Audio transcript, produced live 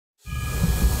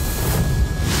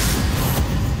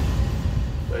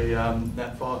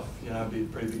Nat Fife, it'd be a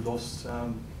pretty big loss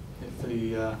if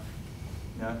the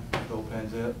if it all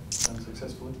pans out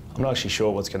successfully. I'm not actually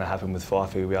sure what's going to happen with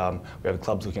Fife. We have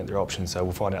clubs looking at their options, so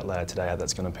we'll find out later today how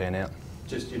that's going to pan out.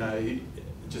 Just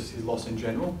just his loss in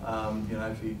general.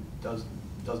 If he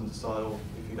doesn't decide, or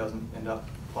if he doesn't end up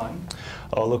playing.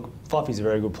 Oh look, Fifey's a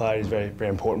very good player. He's a very, very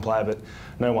important player, but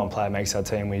no one player makes our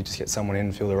team. We just get someone in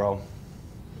and fill the role.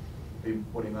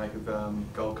 What do you make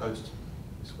of Gold Coast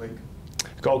this week?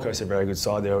 Gold Coast are a very good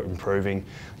side. They're improving.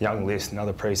 Young list,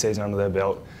 another pre-season under their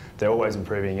belt. They're always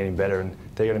improving and getting better, and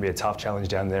they're going to be a tough challenge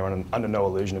down there, and I'm under no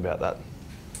illusion about that.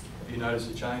 Have you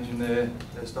noticed a change in their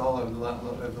style over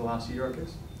the last year, I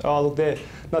guess? Oh look, they're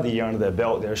another year under their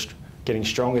belt. They're getting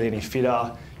stronger, they're getting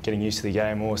fitter, getting used to the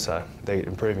game more, so they're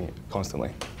improving it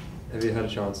constantly. Have you had a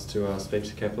chance to speak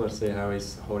to Kepler to see how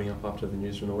he's holding up after the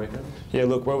news from the weekend? Yeah,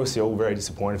 look, we're obviously all very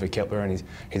disappointed for Kepler, and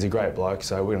he's a great bloke,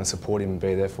 so we're going to support him and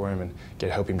be there for him and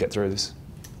help him get through this.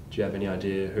 Do you have any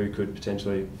idea who could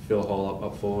potentially fill a hole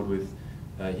up forward with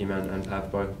him and Pav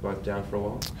both down for a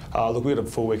while? Look, we've got a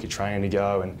full week of training to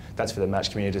go, and that's for the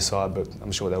match committee to decide, but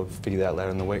I'm sure they'll figure that out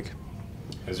later in the week.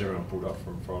 Has everyone pulled up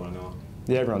from Friday night?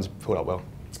 Yeah, everyone's pulled up well.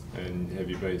 And have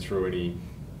you been through any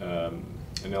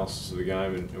analysis of the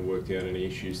game and worked out any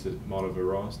issues that might have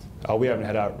arisen? We haven't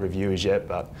had our reviews yet,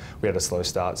 but we had a slow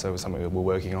start, so it was something we're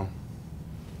working on.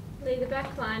 Lee, the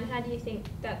back line, how do you think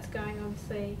that's going?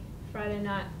 Obviously, Friday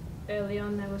night, early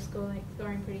on, they were scoring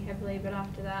pretty heavily, but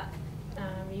after that,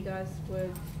 you guys were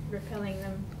repelling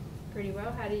them pretty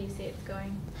well. How do you see it's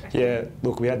going? Yeah,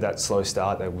 look, we had that slow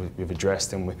start that we've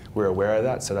addressed, and we're aware of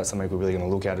that, so that's something we're really going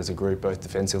to look at as a group, both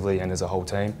defensively and as a whole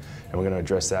team, and we're going to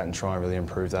address that and try and really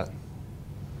improve that.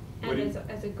 And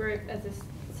as a group, as the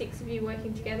six of you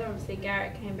working together, obviously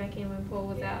Garrett came back in when Paul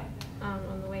was out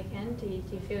on the weekend. Do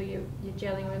you feel you're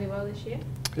gelling really well this year?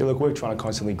 Yeah, look, we're trying to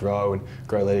constantly grow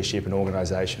leadership and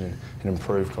organisation and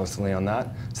improve constantly on that.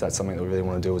 So that's something that we really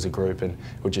want to do as a group, and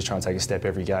we're just trying to take a step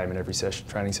every game and every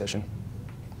training session.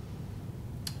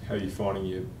 How are you finding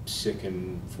your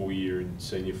second full year in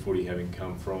senior footy, having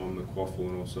come from the Quaffle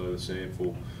and also the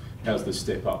Sandful? How's the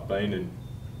step up been, and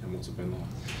what's it been like?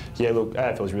 Yeah, look,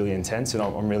 AFL is really intense, and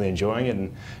I'm really enjoying it.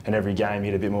 And every game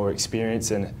you get a bit more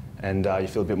experience, and you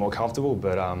feel a bit more comfortable.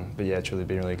 But yeah, it's really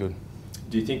been really good.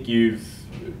 Do you think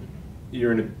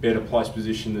you're in a better place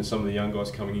position than some of the young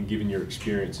guys coming in, given your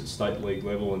experience at state league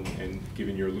level and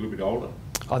given you're a little bit older?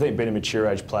 I think being a mature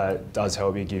age player does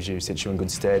help you, sets you in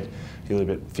good stead. You're a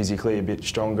little bit physically a bit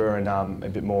stronger and a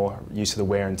bit more used to the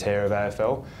wear and tear of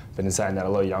AFL. But in saying that, a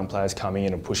lot of young players coming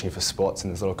in and pushing for spots,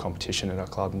 and there's a lot of competition at our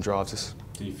club and drives us.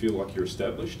 Do you feel like you're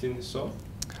established in this side?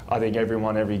 I think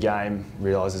everyone, every game,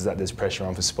 realises that there's pressure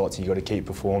on for spots, and you've got to keep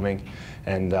performing.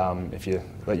 And if you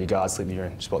let your guard slip, you're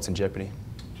in spots in jeopardy.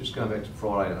 Just going back to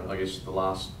Friday, I guess the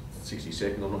last 60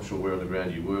 seconds, I'm not sure where on the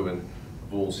ground you were when the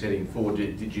ball's heading forward.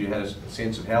 Did you have a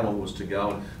sense of how long it was to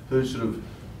go, and who sort of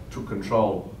took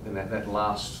control in that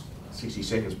last 60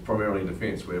 seconds, primarily in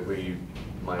defence, where you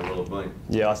may well have been?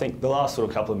 Yeah, I think the last sort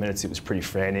of couple of minutes it was pretty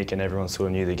frantic, and everyone sort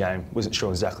of knew the game. Wasn't sure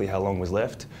exactly how long was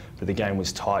left, but the game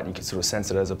was tight and you could sort of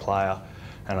sense it as a player.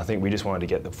 And I think we just wanted to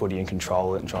get the footy and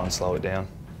control it and try and slow it down.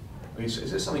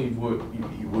 Is there something you work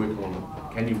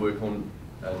on? Can you work on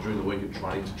during the week of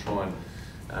training to try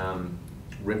and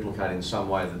replicate in some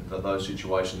way those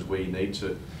situations where you need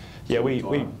to? Yeah,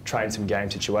 we train some game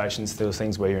situations. Those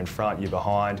things where you're in front, you're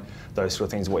behind, those sort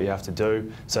of things, what you have to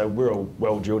do. So we're all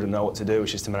well drilled and know what to do.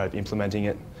 It's just a matter of implementing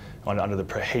it under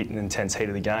the heat and intense heat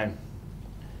of the game.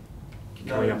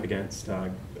 Coming up against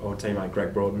our teammate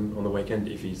Greg Broughton on the weekend,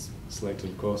 if he's selected,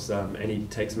 of course. Any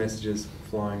text messages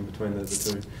flying between the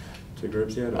two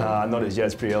groups yet? Not as yet.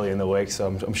 It's pretty early in the week, so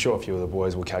I'm sure a few of the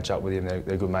boys will catch up with him.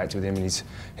 They're good mates with him, and he's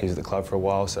at the club for a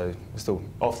while, so we're still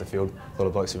off the field. A lot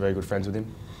of blokes are very good friends with him.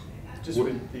 Just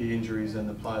with the injuries and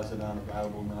the players that aren't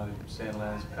available,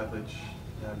 Sandlands, Pavlich,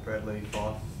 Bradley,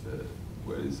 Fife,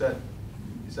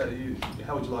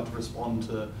 how would you like to respond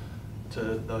to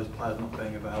those players not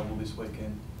being available this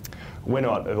weekend? We're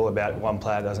not all about one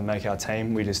player doesn't make our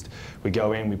team. We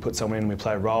go in, we put someone in, we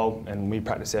play a role, and we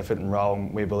practice effort and role,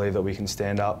 and we believe that we can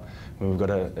stand up. And we've got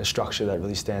a structure that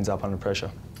really stands up under pressure.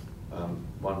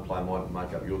 One player might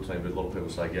make up your team, but a lot of people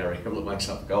say Gary Hamlet makes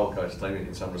up the Gold Coast team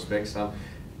in some respects.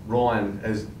 Ryan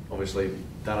has obviously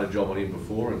done a job on him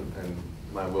before and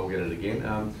may well get it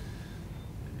again.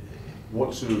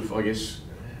 What sort of, I guess,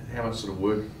 how much sort of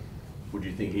work would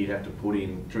you think he'd have to put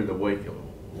in through the week,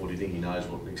 or do you think he knows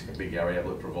what Big Gary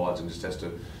Ablett provides and just has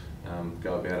to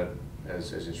go about it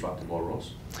as instructed by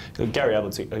Ross? Gary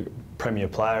Abbott's a premier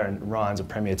player and Ryan's a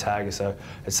premier tagger, so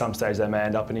at some stage they may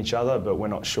end up in each other, but we're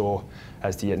not sure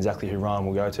as to exactly who Ryan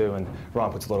will go to, and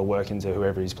Ryan puts a lot of work into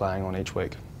whoever he's playing on each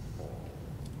week.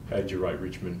 How did you rate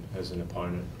Richmond as an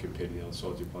opponent compared to the other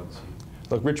sides you played this year?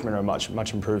 Look, Richmond are a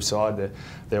much improved side.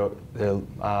 They're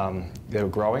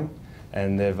growing,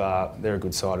 and they're a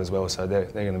good side as well. So they're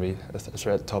going to be a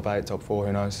threat, top 8, top 4.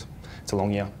 Who knows? It's a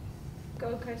long year.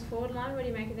 Gold Coast forward line, what do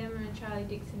you make of them? And Charlie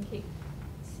Dixon kicked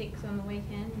 6 on the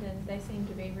weekend, and they seem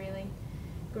to be really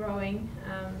growing.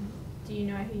 Do you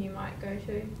know who you might go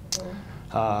to?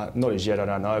 Or? Not as yet, I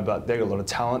don't know, but they've got a lot of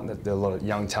talent. They're a lot of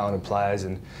young, talented players,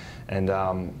 and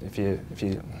if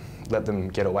you let them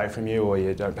get away from you, or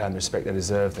you don't pay them the respect they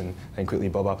deserve, then quickly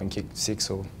bob up and kick 6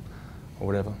 or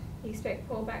whatever. You expect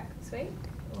Paul back this week?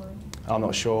 Or? I'm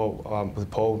not sure with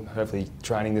Paul. Hopefully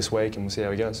training this week, and we'll see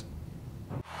how he goes.